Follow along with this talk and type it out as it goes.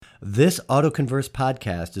This Autoconverse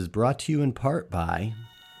podcast is brought to you in part by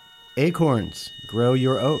Acorns, Grow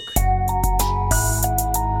Your Oak.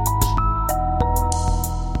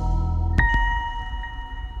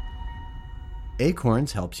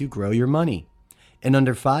 Acorns helps you grow your money. In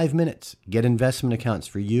under 5 minutes, get investment accounts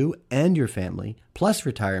for you and your family, plus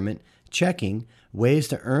retirement, checking, ways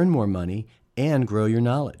to earn more money, and grow your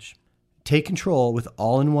knowledge. Take control with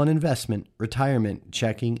all-in-one investment, retirement,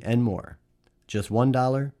 checking, and more. Just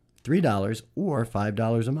 $1, $3, or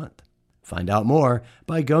 $5 a month. Find out more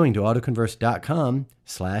by going to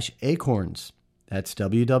autoconverse.com/acorns. That's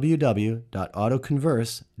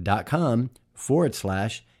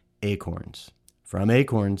www.autoconverse.com/acorns. From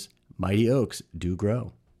Acorns, mighty oaks do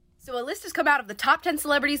grow. So a list has come out of the top 10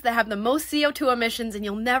 celebrities that have the most CO2 emissions, and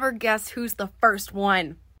you'll never guess who's the first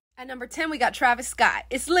one. At number 10, we got Travis Scott.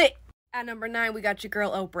 It's lit. At number 9, we got your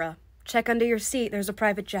girl Oprah. Check under your seat, there's a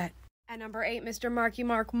private jet. At number 8, Mr. Marky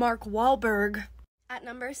Mark Wahlberg. At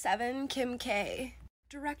number 7, Kim K.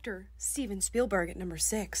 Director Steven Spielberg at number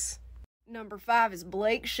 6. Number 5 is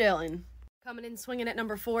Blake Shelton. Coming in swinging at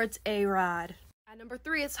number 4, it's A-Rod. At number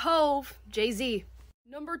 3, it's Hove, Jay-Z.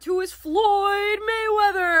 Number 2 is Floyd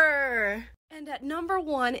Mayweather. And at number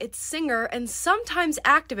 1, it's singer and sometimes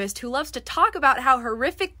activist who loves to talk about how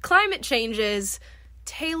horrific climate change is,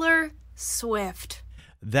 Taylor Swift.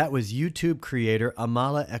 That was YouTube creator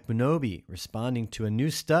Amala Ekpunobi responding to a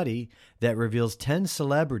new study that reveals 10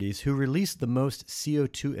 celebrities who released the most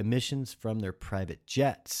CO2 emissions from their private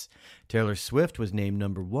jets. Taylor Swift was named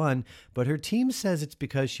number 1, but her team says it's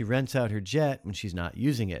because she rents out her jet when she's not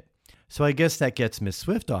using it. So I guess that gets Miss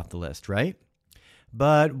Swift off the list, right?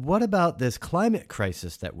 But what about this climate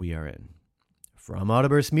crisis that we are in? From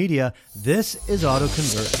Autoverse Media, this is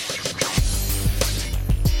Autoconverse.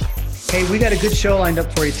 Hey, we got a good show lined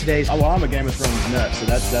up for you today. Oh, well, I'm a Game of Thrones nut, so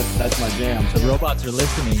that's my jam. The robots are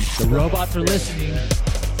listening. The robots are listening.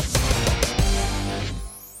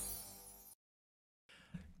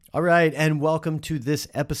 All right, and welcome to this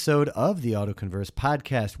episode of the Autoconverse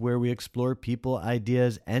podcast, where we explore people,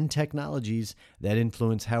 ideas, and technologies that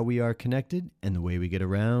influence how we are connected and the way we get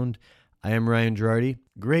around. I am Ryan Girardi.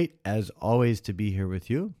 Great, as always, to be here with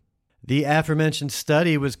you. The aforementioned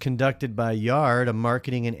study was conducted by Yard, a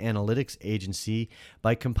marketing and analytics agency,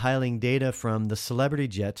 by compiling data from the Celebrity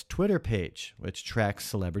Jet's Twitter page, which tracks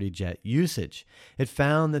celebrity jet usage. It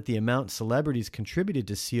found that the amount celebrities contributed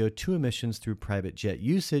to CO2 emissions through private jet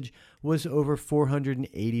usage was over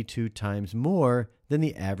 482 times more than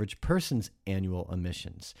the average person's annual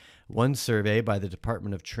emissions. One survey by the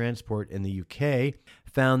Department of Transport in the UK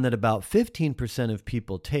found that about 15% of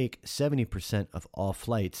people take 70% of all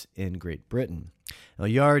flights in Great Britain. Now,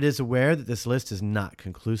 Yard is aware that this list is not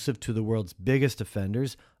conclusive to the world's biggest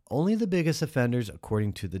offenders, only the biggest offenders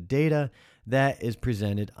according to the data that is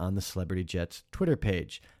presented on the Celebrity Jet's Twitter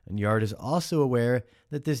page. And Yard is also aware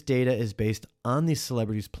that this data is based on these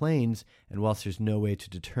celebrities' planes, and whilst there's no way to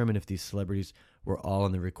determine if these celebrities were all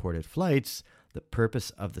on the recorded flights, the purpose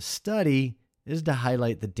of the study is to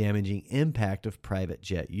highlight the damaging impact of private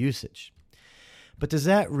jet usage. But does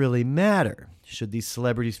that really matter? Should these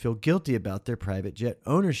celebrities feel guilty about their private jet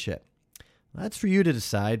ownership? Well, that's for you to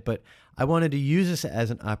decide, but I wanted to use this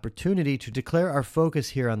as an opportunity to declare our focus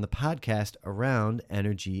here on the podcast around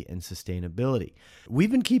energy and sustainability.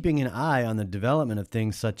 We've been keeping an eye on the development of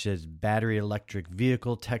things such as battery electric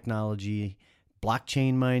vehicle technology,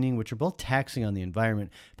 blockchain mining, which are both taxing on the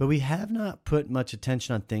environment, but we have not put much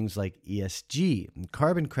attention on things like ESG and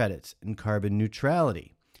carbon credits and carbon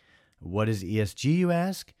neutrality. What is ESG, you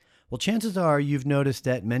ask? Well, chances are you've noticed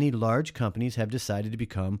that many large companies have decided to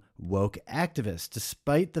become woke activists,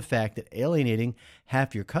 despite the fact that alienating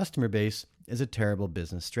half your customer base is a terrible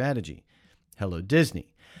business strategy. Hello,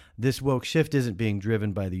 Disney. This woke shift isn't being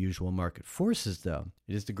driven by the usual market forces, though.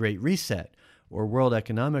 It is the Great Reset, or World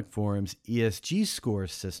Economic Forum's ESG score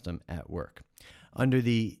system at work. Under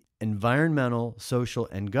the Environmental, Social,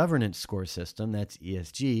 and Governance score system, that's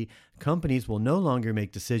ESG, companies will no longer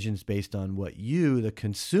make decisions based on what you, the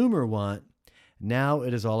consumer, want. Now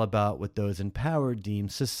it is all about what those in power deem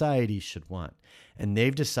society should want. And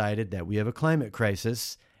they've decided that we have a climate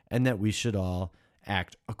crisis and that we should all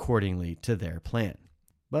act accordingly to their plan.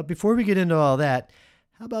 But before we get into all that,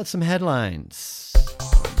 how about some headlines?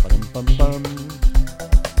 Bum.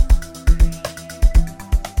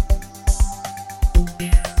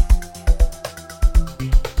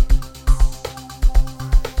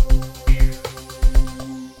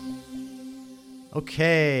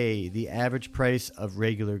 Okay, the average price of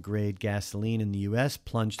regular grade gasoline in the U.S.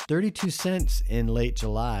 plunged 32 cents in late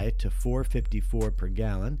July to $4.54 per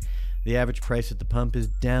gallon. The average price at the pump is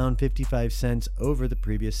down 55 cents over the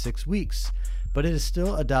previous 6 weeks, but it is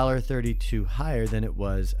still $1.32 higher than it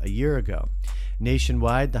was a year ago.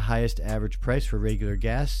 Nationwide, the highest average price for regular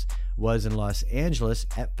gas was in Los Angeles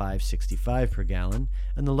at $5.65 per gallon,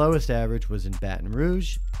 and the lowest average was in Baton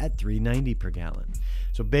Rouge at $3.90 per gallon.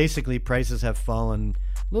 So basically, prices have fallen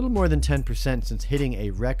a little more than 10% since hitting a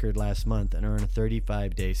record last month and are on a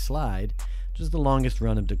 35-day slide, which is the longest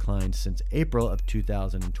run of decline since April of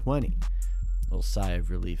 2020. A little sigh of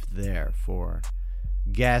relief there for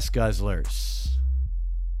gas guzzlers.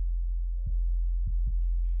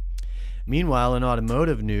 Meanwhile, in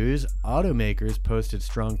automotive news, automakers posted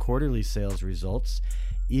strong quarterly sales results,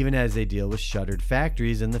 even as they deal with shuttered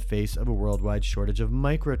factories in the face of a worldwide shortage of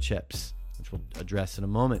microchips, which we'll address in a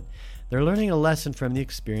moment. They're learning a lesson from the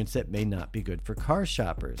experience that may not be good for car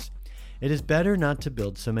shoppers. It is better not to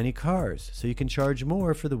build so many cars, so you can charge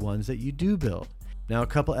more for the ones that you do build. Now, a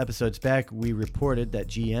couple episodes back, we reported that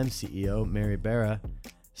GM CEO Mary Barra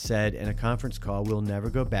said in a conference call, we'll never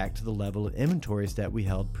go back to the level of inventories that we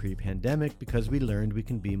held pre-pandemic because we learned we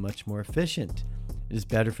can be much more efficient. It is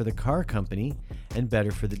better for the car company and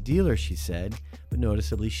better for the dealer, she said, but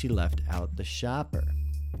noticeably she left out the shopper.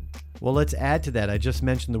 Well, let's add to that. I just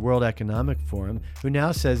mentioned the World Economic Forum, who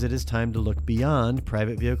now says it is time to look beyond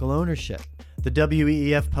private vehicle ownership. The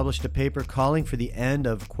WEEF published a paper calling for the end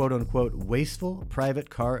of quote-unquote wasteful private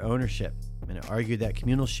car ownership, and it argued that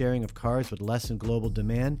communal sharing of cars would lessen global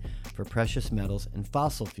demand for precious metals and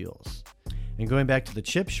fossil fuels. And going back to the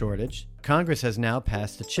chip shortage, Congress has now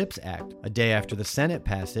passed the CHIPS Act, a day after the Senate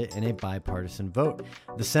passed it in a bipartisan vote.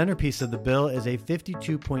 The centerpiece of the bill is a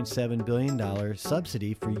 $52.7 billion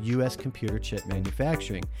subsidy for U.S. computer chip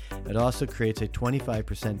manufacturing. It also creates a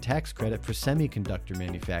 25% tax credit for semiconductor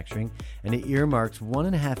manufacturing, and it earmarks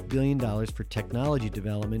 $1.5 billion for technology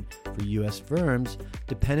development for U.S. firms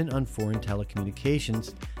dependent on foreign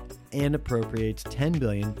telecommunications, and appropriates $10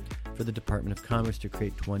 billion for the Department of Commerce to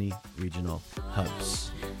create 20 regional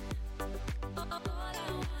hubs.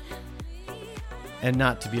 And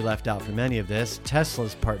not to be left out from any of this,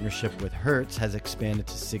 Tesla's partnership with Hertz has expanded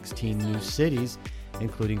to 16 new cities,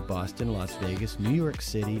 including Boston, Las Vegas, New York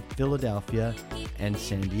City, Philadelphia, and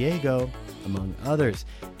San Diego, among others.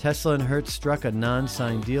 Tesla and Hertz struck a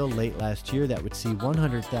non-signed deal late last year that would see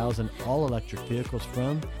 100,000 all-electric vehicles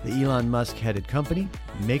from the Elon Musk-headed company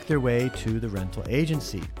make their way to the rental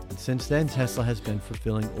agency. And since then, Tesla has been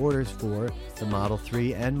fulfilling orders for the Model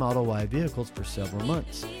 3 and Model Y vehicles for several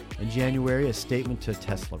months. In January, a statement to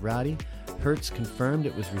Teslarati, Hertz confirmed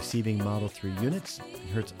it was receiving Model 3 units.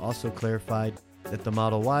 Hertz also clarified that the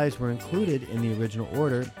Model Ys were included in the original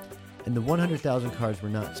order, and the 100,000 cars were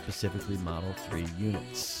not specifically Model 3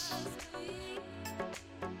 units.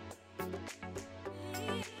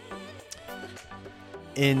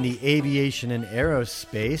 In the aviation and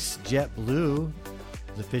aerospace, JetBlue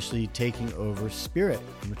is officially taking over Spirit,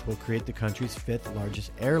 which will create the country's fifth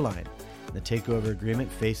largest airline. The takeover agreement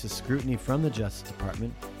faces scrutiny from the Justice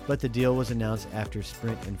Department, but the deal was announced after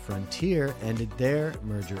Sprint and Frontier ended their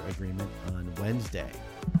merger agreement on Wednesday.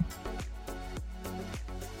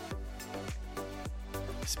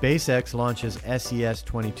 SpaceX launches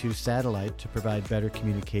SES-22 satellite to provide better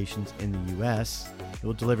communications in the U.S. It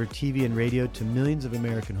will deliver TV and radio to millions of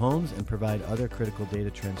American homes and provide other critical data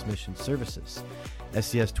transmission services.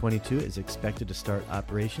 SES-22 is expected to start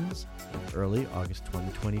operations in early August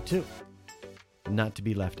 2022. Not to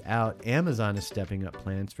be left out, Amazon is stepping up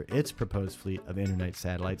plans for its proposed fleet of internet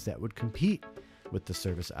satellites that would compete with the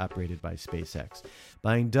service operated by SpaceX,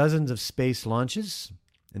 buying dozens of space launches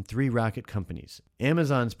and 3 rocket companies.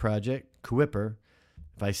 Amazon's project, Kuiper,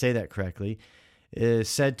 if I say that correctly, is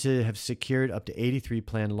said to have secured up to 83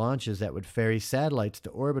 planned launches that would ferry satellites to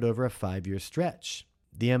orbit over a 5-year stretch.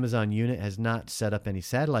 The Amazon unit has not set up any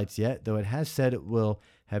satellites yet, though it has said it will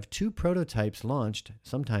have 2 prototypes launched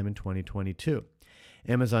sometime in 2022.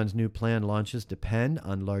 Amazon's new planned launches depend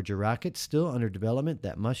on larger rockets still under development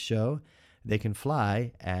that must show they can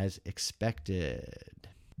fly as expected.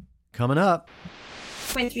 Coming up.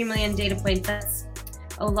 0.3 million data points. That's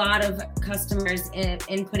a lot of customers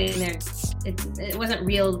inputting their. It wasn't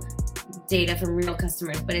real data from real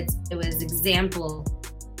customers, but it was example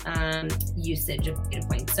usage of data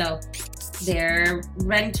points. So their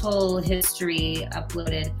rental history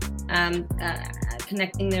uploaded,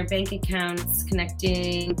 connecting their bank accounts,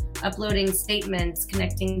 uploading statements,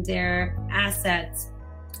 connecting their assets,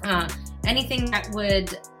 anything that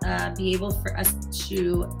would be able for us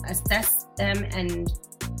to assess them and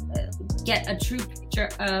get a true picture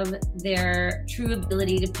of their true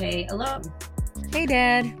ability to pay a loan. Hey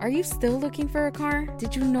Dad, are you still looking for a car?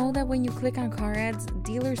 Did you know that when you click on car ads,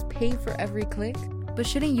 dealers pay for every click? But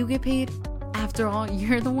shouldn't you get paid? After all,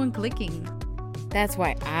 you're the one clicking. That's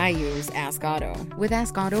why I use Ask Auto. With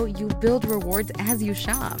Ask Auto, you build rewards as you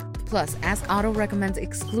shop. Plus, Ask Auto recommends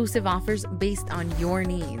exclusive offers based on your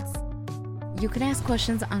needs. You can ask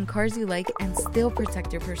questions on cars you like and still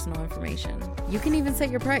protect your personal information. You can even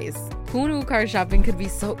set your price. Who knew car shopping could be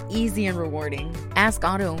so easy and rewarding? Ask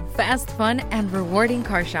Auto, fast, fun, and rewarding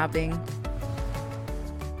car shopping.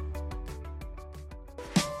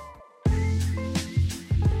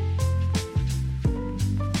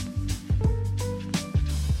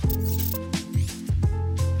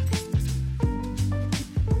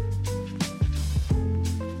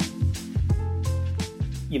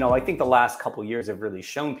 I think the last couple of years have really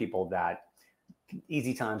shown people that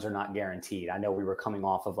easy times are not guaranteed. I know we were coming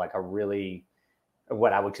off of like a really,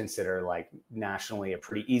 what I would consider like nationally a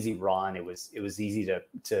pretty easy run. It was easy to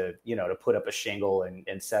put up a shingle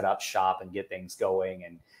and set up shop and get things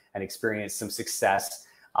going and experience some success.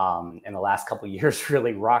 And the last couple of years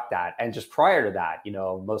really rocked that. And just prior to that,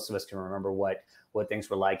 most of us can remember what things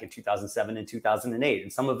were like in 2007 and 2008.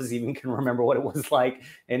 And some of us even can remember what it was like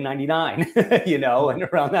in 99, and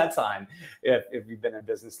around that time, if you've been in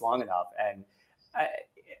business long enough. And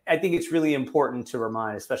I think it's really important to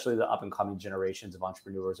remind, especially the up and coming generations of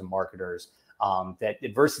entrepreneurs and marketers, that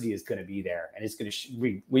adversity is going to be there. And it's going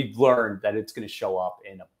to, we've learned that it's going to show up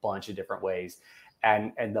in a bunch of different ways.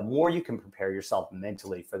 And the more you can prepare yourself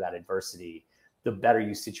mentally for that adversity, the better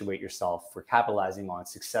you situate yourself for capitalizing on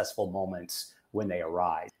successful moments when they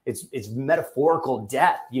arise. It's metaphorical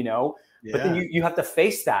death, but then you have to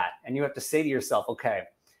face that and you have to say to yourself, okay,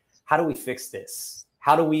 how do we fix this?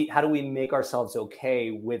 How do we make ourselves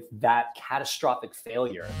okay with that catastrophic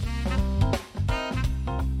failure?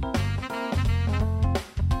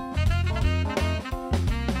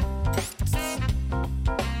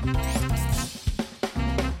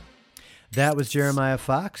 That was Jeremiah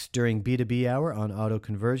Fox during B2B Hour on Auto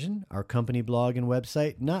Conversion, our company blog and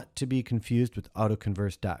website, not to be confused with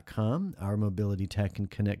autoconverse.com, our mobility tech and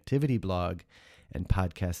connectivity blog and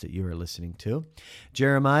podcast that you are listening to.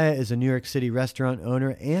 Jeremiah is a New York City restaurant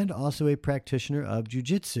owner and also a practitioner of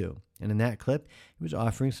jiu-jitsu. And in that clip, he was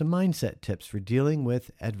offering some mindset tips for dealing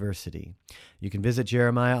with adversity. You can visit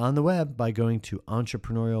Jeremiah on the web by going to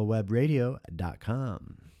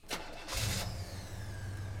entrepreneurialwebradio.com.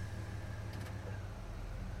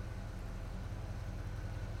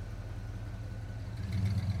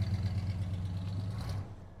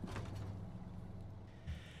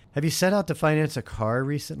 Have you set out to finance a car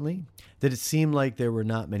recently? Did it seem like there were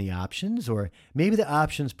not many options, or maybe the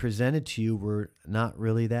options presented to you were not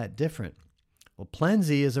really that different? Well,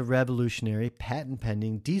 Plenzy is a revolutionary,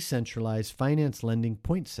 patent-pending, decentralized finance lending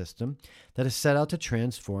point system that is set out to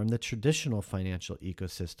transform the traditional financial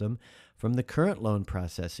ecosystem from the current loan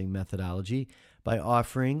processing methodology by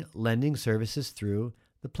offering lending services through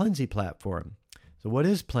the Plenzy platform. So what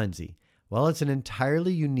is Plenzy? Well, it's an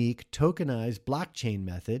entirely unique tokenized blockchain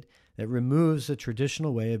method that removes the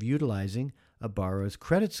traditional way of utilizing a borrower's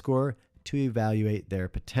credit score to evaluate their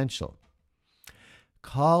potential.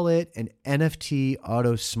 Call it an NFT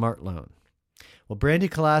auto smart loan. Well, Brandy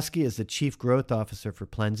Kolaski is the Chief Growth Officer for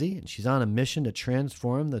Plenzy, and she's on a mission to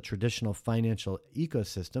transform the traditional financial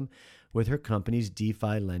ecosystem with her company's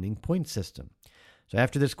DeFi lending point system. So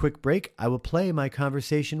after this quick break, I will play my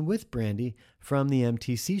conversation with Brandy from the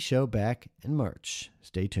MTC show back in March.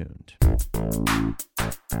 Stay tuned.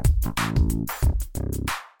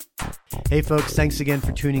 Hey folks, thanks again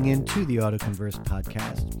for tuning in to the AutoConverse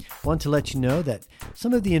podcast. Want to let you know that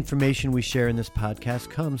some of the information we share in this podcast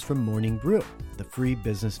comes from Morning Brew, the free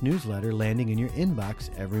business newsletter landing in your inbox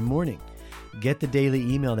every morning. Get the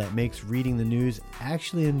daily email that makes reading the news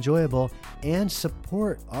actually enjoyable and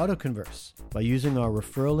support AutoConverse by using our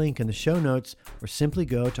referral link in the show notes or simply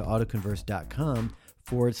go to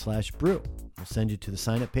autoconverse.com/brew. We'll send you to the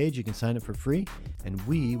sign up page. You can sign up for free and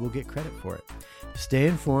we will get credit for it. Stay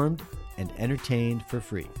informed and entertained for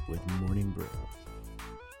free with Morning Brew.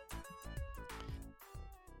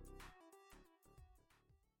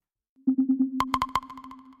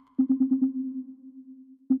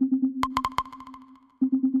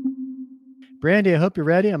 Brandy, I hope you're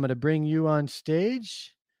ready. I'm going to bring you on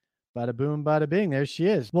stage. Bada boom, bada bing. There she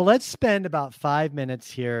is. Well, let's spend about 5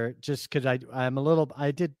 minutes here just because I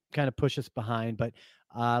did kind of push us behind, but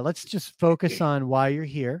let's just focus on why you're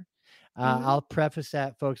here. I'll preface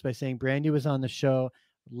that, folks, by saying Brandy was on the show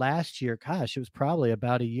last year. Gosh, it was probably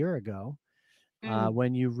about a year ago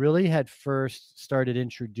when you really had first started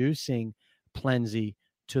introducing Plenzy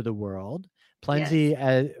to the world.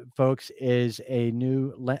 Plenzy, folks, is a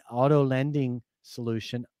new auto lending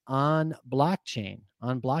solution on blockchain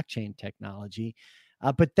technology.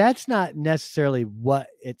 But that's not necessarily what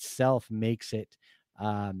itself makes it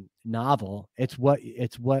novel. It's what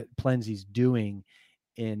Plenzy's doing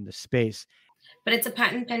in the space. But it's a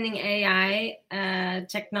patent pending AI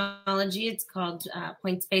technology. It's called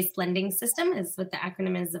points-based lending system, is what the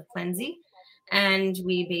acronym is of Plenzy. And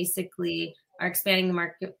we basically are expanding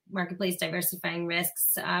the marketplace, diversifying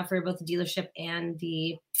risks for both the dealership and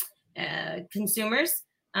the consumers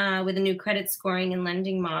with a new credit scoring and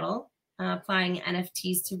lending model, applying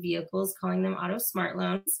NFTs to vehicles, calling them auto smart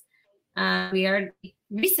loans. We are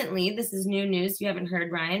recently, this is new news, you haven't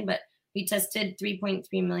heard, Ryan, but we tested 3.3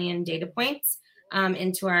 million data points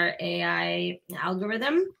into our AI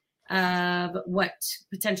algorithm of what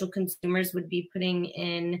potential consumers would be putting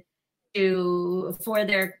in for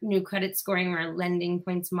their new credit scoring or lending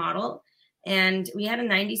points model. And we had a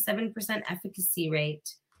 97% efficacy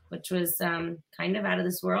rate, which was kind of out of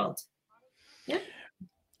this world. Yeah.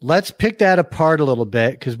 Let's pick that apart a little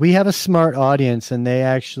bit, because we have a smart audience and they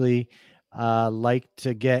actually like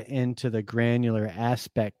to get into the granular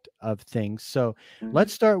aspect of things. So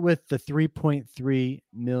let's start with the 3.3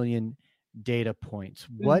 million data points.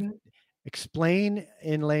 What explain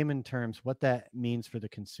in layman terms what that means for the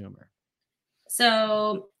consumer?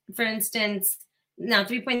 So, for instance, now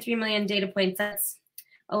 3.3 million data points, that's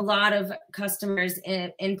a lot of customers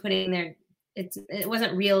inputting it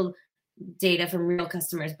wasn't real data from real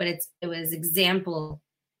customers, but it was example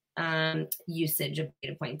usage of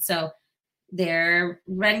data points. So their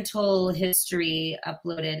rental history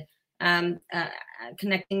uploaded,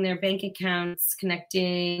 connecting their bank accounts,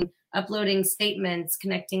 uploading statements,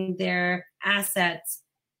 connecting their assets,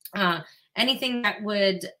 anything that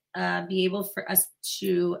would be able for us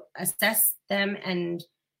to assess them and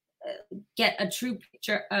get a true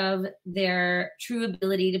picture of their true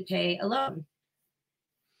ability to pay a loan.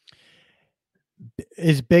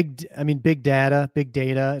 Is big data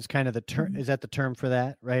is kind of the term. Is that the term for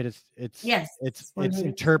that, right? Yes. It's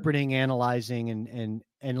interpreting, analyzing,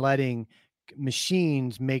 and letting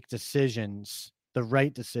machines make decisions, the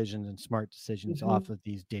right decisions and smart decisions off of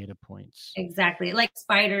these data points. Exactly. Like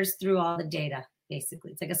spiders through all the data,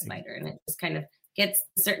 basically. It's like a spider, and it just kind of gets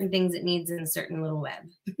certain things it needs in a certain little web.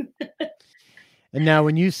 And now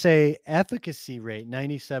when you say efficacy rate,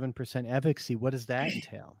 97% efficacy, what does that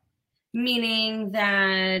entail? Meaning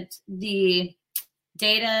that the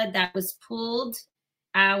data that was pulled,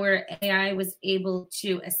 our AI was able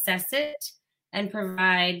to assess it and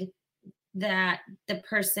provide that the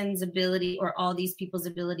person's ability or all these people's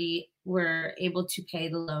ability were able to pay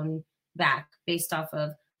the loan back based off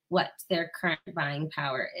of what their current buying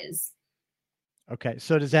power is. Okay.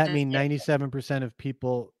 So does that mean 97% of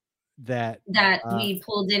people that we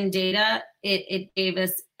pulled in data, it gave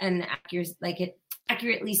us an accuracy, like it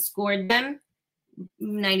accurately scored them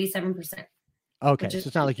 97%. Okay, so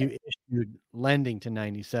it's not like you issued lending to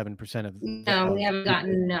 97% of. No, we haven't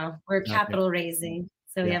gotten. No, we're capital raising,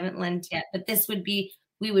 so we haven't lent yet. But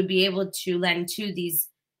we would be able to lend to these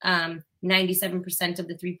 97% of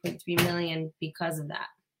the 3.3 million because of that.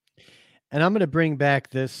 And I'm going to bring back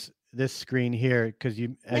this screen here because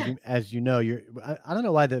as you know, I don't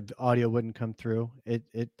know why the audio wouldn't come through.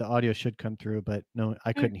 The audio should come through, but no,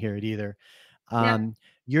 I couldn't hear it either.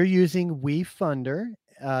 You're using WeFunder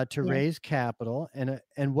to raise capital,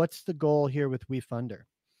 and what's the goal here with WeFunder?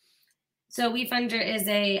 So WeFunder is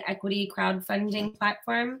a equity crowdfunding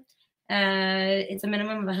platform. It's a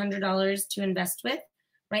minimum of $100 to invest with.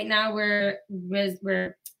 Right now we're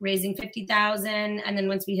raising $50,000, and then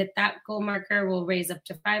once we hit that goal marker, we'll raise up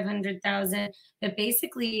to $500,000. But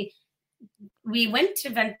basically, we went to.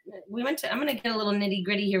 I'm going to get a little nitty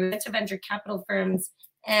gritty here. We went to venture capital firms,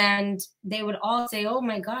 and they would all say, "Oh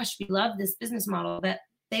my gosh, we love this business model," but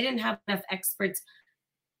they didn't have enough experts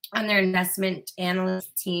on their investment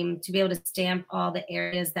analyst team to be able to stamp all the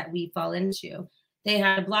areas that we fall into. They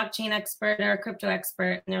had a blockchain expert or a crypto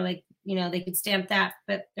expert, and they're like, they could stamp that,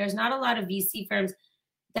 but there's not a lot of VC firms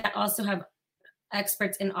that also have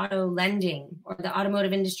experts in auto lending or the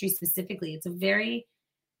automotive industry specifically. It's a very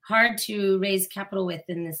hard to raise capital with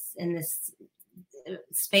in this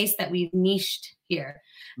space that we've niched here.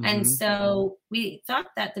 And so we thought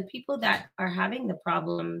that the people that are having the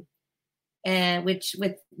problem, which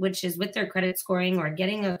is with their credit scoring or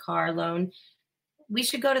getting a car loan, we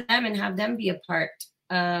should go to them and have them be a part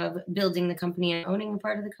of building the company and owning a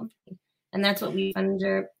part of the company. And that's what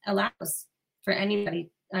WeFunder allows for anybody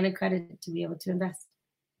unaccredited to be able to invest.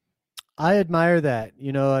 I admire that.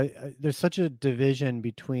 There's such a division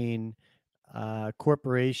between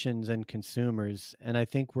corporations and consumers, and I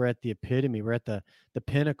think we're at the epitome. We're at the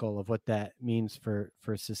pinnacle of what that means for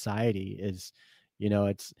society. Is,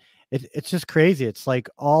 it's just crazy. It's like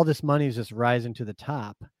all this money is just rising to the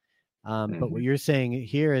top. But what you're saying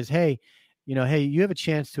here is, hey, you have a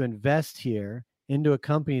chance to invest here into a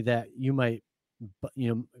company that you will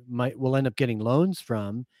end up getting loans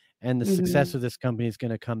from, and the success of this company is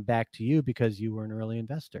going to come back to you because you were an early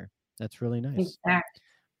investor. That's really nice.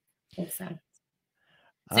 Exactly.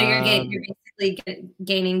 So you're basically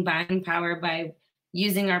gaining buying power by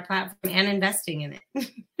using our platform and investing in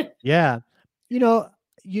it. Yeah. You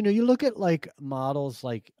look at like models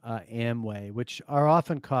like Amway, which are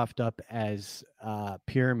often coughed up as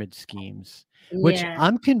pyramid schemes, which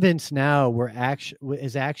I'm convinced now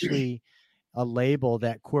is actually a label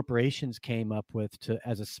that corporations came up with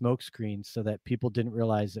as a smokescreen so that people didn't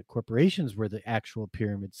realize that corporations were the actual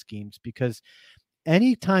pyramid schemes. Because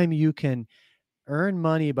anytime you can earn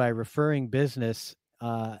money by referring business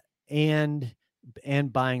and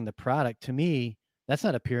buying the product, to me, that's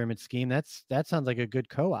not a pyramid scheme. That sounds like a good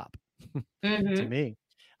co-op to me.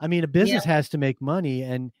 I mean, a business has to make money,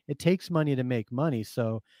 and it takes money to make money.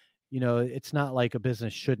 So, it's not like a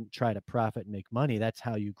business shouldn't try to profit and make money. That's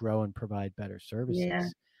how you grow and provide better services. Yeah.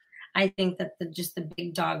 I think that the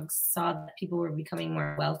big dogs saw that people were becoming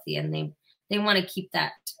more wealthy, and they want to keep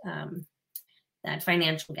that that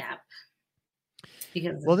financial gap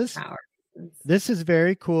because of power. This is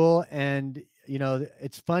very cool. And,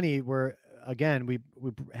 it's funny. We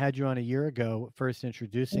had you on a year ago, first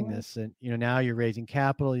introducing this, and, now you're raising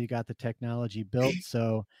capital, you got the technology built.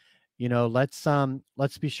 So,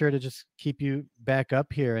 let's be sure to just keep you back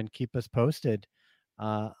up here and keep us posted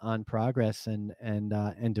on progress and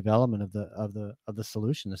development of the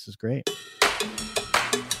solution. This is great.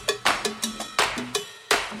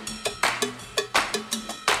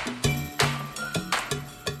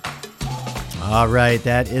 All right,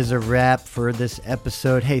 that is a wrap for this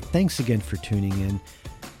episode. Hey, thanks again for tuning in.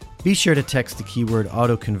 Be sure to text the keyword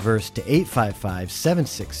AutoConverse to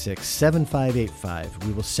 855-766-7585.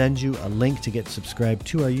 We will send you a link to get subscribed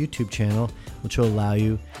to our YouTube channel, which will allow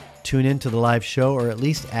you to tune into the live show or at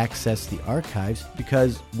least access the archives,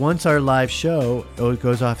 because once our live show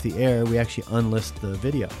goes off the air, we actually unlist the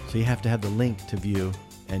video. So you have to have the link to view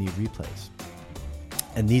any replays.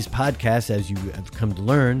 And these podcasts, as you have come to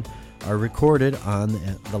learn, are recorded on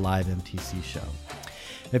the live MTC show.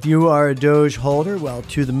 If you are a Doge holder, well,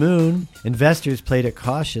 to the moon. Investors played it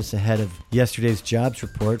cautious ahead of yesterday's jobs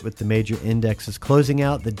report, with the major indexes closing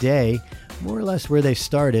out the day more or less where they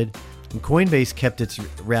started. And Coinbase kept its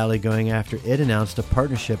rally going after it announced a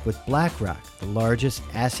partnership with BlackRock, the largest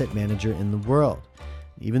asset manager in the world.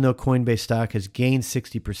 Even though Coinbase stock has gained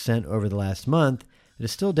 60% over the last month, it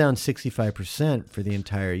is still down 65% for the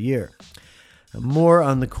entire year. More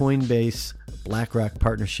on the Coinbase BlackRock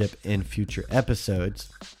partnership in future episodes.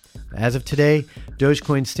 As of today,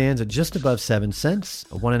 Dogecoin stands at just above 7 cents,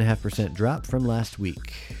 a 1.5% drop from last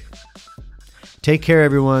week. Take care,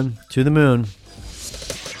 everyone. To the moon.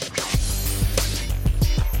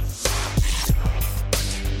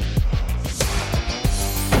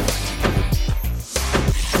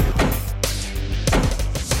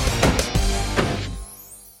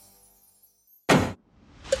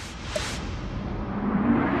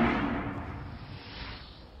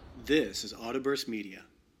 This is Autoburst Media.